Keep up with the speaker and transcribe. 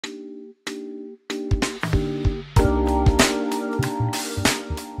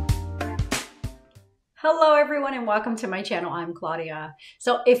Hello everyone and welcome to my channel. I'm Claudia.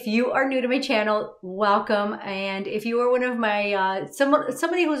 So if you are new to my channel, welcome. And if you are one of my,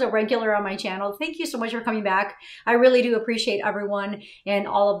 somebody who's a regular on my channel, thank you so much for coming back. I really do appreciate everyone and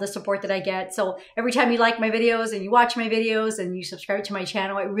all of the support that I get. So every time you like my videos and you watch my videos and you subscribe to my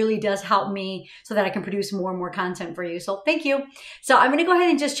channel, it really does help me so that I can produce more and more content for you. So thank you. So I'm going to go ahead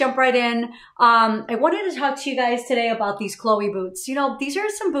and just jump right in. I wanted to talk to you guys today about these Chloe boots. You know, these are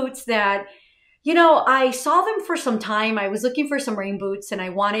some boots that I saw them for some time. I was looking for some rain boots and I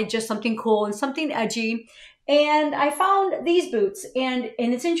wanted just something cool and something edgy. And I found these boots. And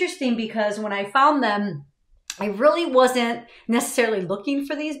it's interesting because when I found them, I really wasn't necessarily looking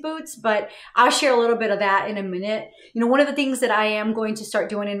for these boots, but I'll share a little bit of that in a minute. You know, one of the things that I am going to start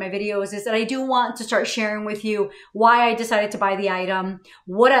doing in my videos is that I do want to start sharing with you why I decided to buy the item,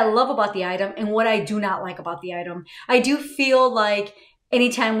 what I love about the item, and what I do not like about the item. I do feel like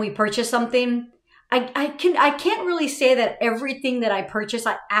anytime we purchase something, I can't really say that everything that I purchase,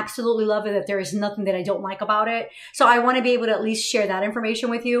 I absolutely love it, that there is nothing that I don't like about it. So I want to be able to at least share that information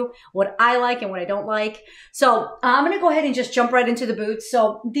with you, what I like and what I don't like. So I'm going to go ahead and just jump right into the boots.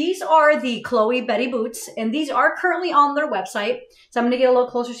 So these are the Chloe Betty boots, and these are currently on their website. So I'm going to get a little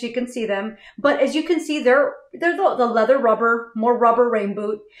closer so you can see them. But as you can see, they're the leather rubber, more rubber rain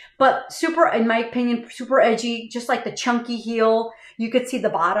boot, but super, in my opinion, super edgy, just like the chunky heel. You could see the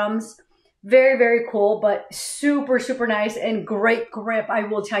bottoms. Very, very cool, but super, super nice and great grip. I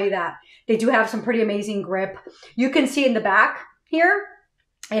will tell you that. They do have some pretty amazing grip. You can see in the back here,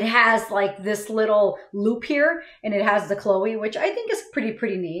 it has like this little loop here and it has the Chloe, which I think is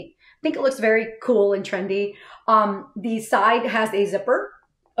pretty neat. I think it looks very cool and trendy. The side has a zipper,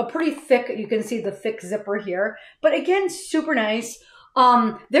 a pretty thick, you can see the thick zipper here, but again, super nice.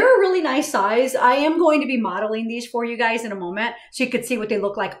 They're a really nice size. I am going to be modeling these for you guys in a moment so you could see what they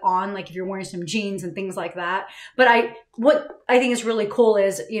look like on, like if you're wearing some jeans and things like that. But what I think is really cool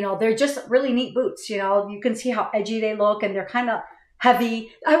is, they're just really neat boots. You can see how edgy they look and they're kind of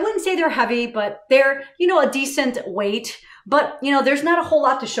heavy. I wouldn't say they're heavy, but they're, a decent weight. But, there's not a whole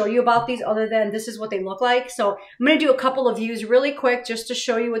lot to show you about these other than this is what they look like. So I'm going to do a couple of views really quick just to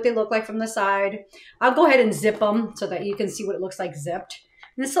show you what they look like from the side. I'll go ahead and zip them so that you can see what it looks like zipped.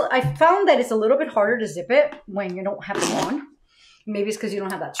 And I found that it's a little bit harder to zip it when you don't have them on. Maybe it's because you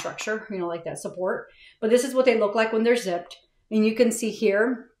don't have that structure, like that support. But this is what they look like when they're zipped. And you can see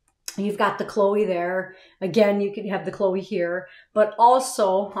here, you've got the Chloe there. Again, you can have the Chloe here. But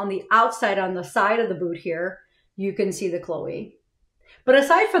also on the outside, on the side of the boot here, you can see the Chloe. But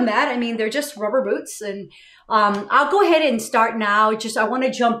aside from that, I mean, they're just rubber boots. And I'll go ahead and start now. I want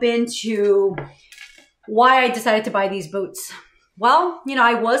to jump into why I decided to buy these boots. Well,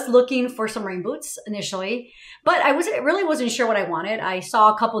 I was looking for some rain boots initially, but I really wasn't sure what I wanted. I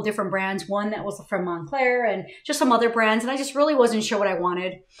saw a couple different brands, one that was from Montclair and just some other brands, and I just really wasn't sure what I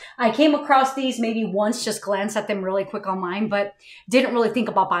wanted. I came across these maybe once, just glanced at them really quick online, but didn't really think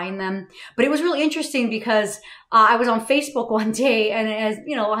about buying them. But it was really interesting because I was on Facebook one day, and as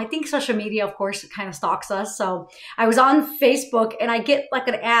I think social media, of course, kind of stalks us. So I was on Facebook and I get like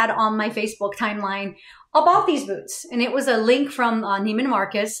an ad on my Facebook timeline about these boots. And it was a link from Neiman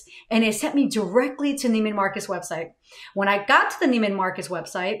Marcus, and it sent me directly to Neiman Marcus website. When I got to the Neiman Marcus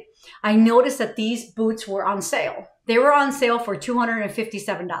website, I noticed that these boots were on sale. They were on sale for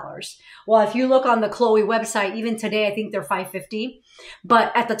 $257. Well, if you look on the Chloe website, even today, I think they're $550.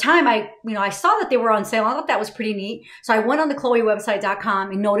 But at the time, I saw that they were on sale. I thought that was pretty neat. So I went on the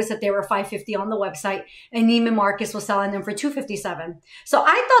ChloeWebsite.com and noticed that they were $550 on the website, and Neiman Marcus was selling them for $257. So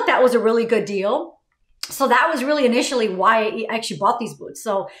I thought that was a really good deal. So that was really initially why I actually bought these boots.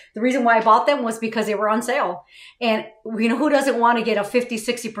 So the reason why I bought them was because they were on sale. And, who doesn't want to get a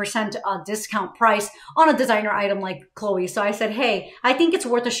 50-60% discount price on a designer item like Chloe? So I said, hey, I think it's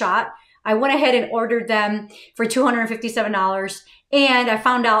worth a shot. I went ahead and ordered them for $257. And I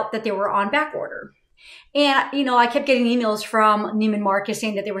found out that they were on back order. And, I kept getting emails from Neiman Marcus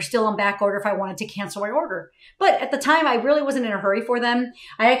saying that they were still on back order if I wanted to cancel my order. But at the time, I really wasn't in a hurry for them.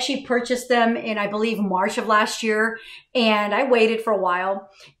 I actually purchased them in, I believe, March of last year, and I waited for a while.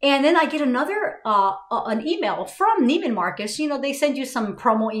 And then I get another, an email from Neiman Marcus. They send you some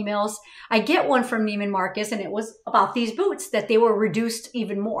promo emails. I get one from Neiman Marcus, and it was about these boots, that they were reduced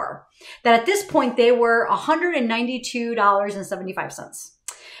even more. That at this point, they were $192.75.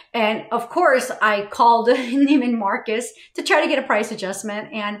 And of course, I called Neiman Marcus to try to get a price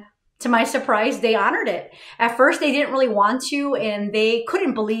adjustment. And to my surprise, they honored it. At first, they didn't really want to, and they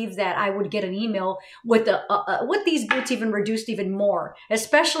couldn't believe that I would get an email with with these boots even reduced even more,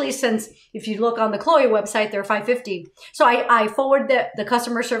 especially since if you look on the Chloe website, they're $550. So I forwarded the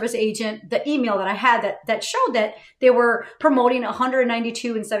customer service agent the email that I had that showed that they were promoting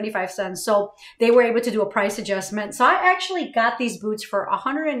 $192.75. So they were able to do a price adjustment. So I actually got these boots for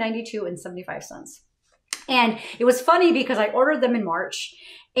 $192.75. And it was funny because I ordered them in March.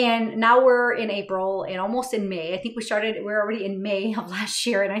 And now we're in April and almost in May. I think we're already in May of last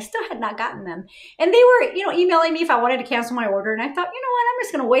year, and I still had not gotten them. And they were, emailing me if I wanted to cancel my order. And I thought, you know what, I'm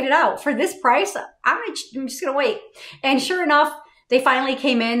just going to wait it out. For this price, I'm just going to wait. And sure enough, they finally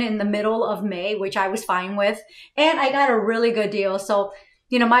came in the middle of May, which I was fine with. And I got a really good deal. So,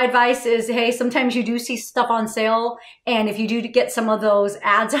 my advice is, hey, sometimes you do see stuff on sale. And if you do get some of those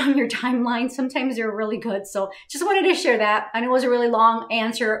ads on your timeline, sometimes they're really good. So just wanted to share that. I know it was a really long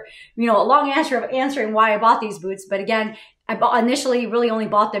answer, a long answer of answering why I bought these boots. But again, I initially really only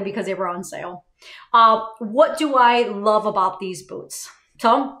bought them because they were on sale. What do I love about these boots?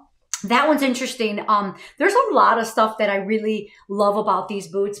 So that one's interesting. There's a lot of stuff that I really love about these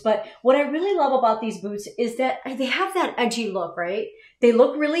boots, but what I really love about these boots is that they have that edgy look, right? They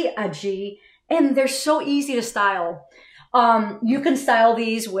look really edgy and they're so easy to style. You can style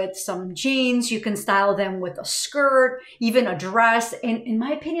these with some jeans. You can style them with a skirt, even a dress. And in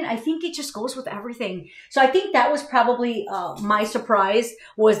my opinion, I think it just goes with everything. So I think that was probably my surprise,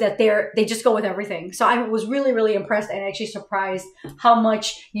 was that they just go with everything. So I was really, really impressed and actually surprised how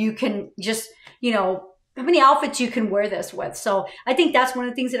much you can just, how many outfits you can wear this with. So I think that's one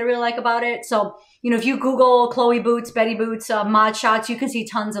of the things that I really like about it. So, if you Google Chloe boots, Betty boots, mod shots, you can see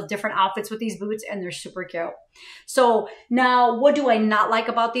tons of different outfits with these boots, and they're super cute. So now, what do I not like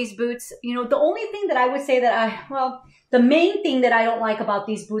about these boots? The only thing that I would say the main thing that I don't like about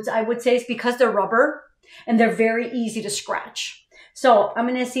these boots, I would say, is because they're rubber and they're very easy to scratch. So I'm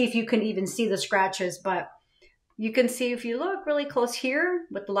going to see if you can even see the scratches, but you can see, if you look really close here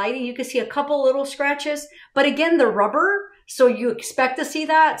with the lighting, you can see a couple little scratches. But again, they're rubber, so you expect to see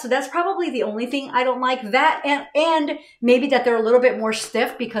that. So that's probably the only thing I don't like. That and maybe that they're a little bit more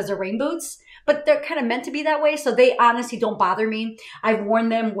stiff because they're rain boots. But they're kind of meant to be that way, so they honestly don't bother me. I've worn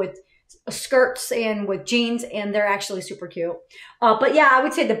them with skirts and with jeans, and they're actually super cute. But yeah, I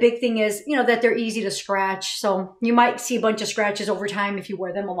would say the big thing is, that they're easy to scratch. So you might see a bunch of scratches over time if you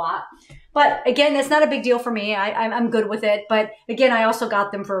wear them a lot. But again, that's not a big deal for me. I'm good with it. But again, I also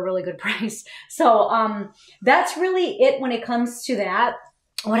got them for a really good price. So that's really it when it comes to that.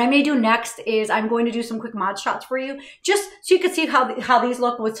 What I'm going to do next is I'm going to do some quick mod shots for you, just so you can see how these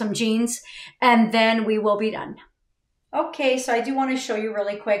look with some jeans, and then we will be done. Okay, so I do want to show you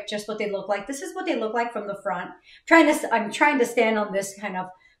really quick just what they look like. This is what they look like from the front. I'm trying to stand on this kind of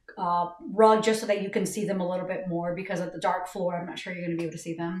rug just so that you can see them a little bit more, because of the dark floor, I'm not sure you're going to be able to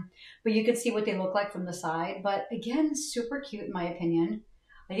see them. But you can see what they look like from the side. But again, super cute in my opinion.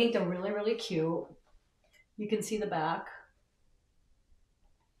 I think they're really, really cute. You can see the back.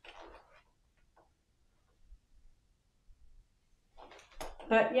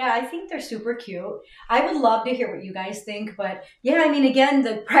 But yeah, I think they're super cute. I would love to hear what you guys think. But yeah, I mean, again,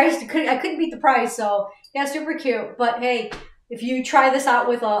 the price, I couldn't beat the price. So yeah, super cute. But hey, if you try this out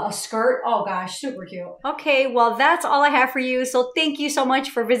with a skirt, oh gosh, super cute. Okay, well, that's all I have for you. So thank you so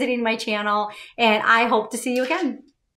much for visiting my channel, and I hope to see you again.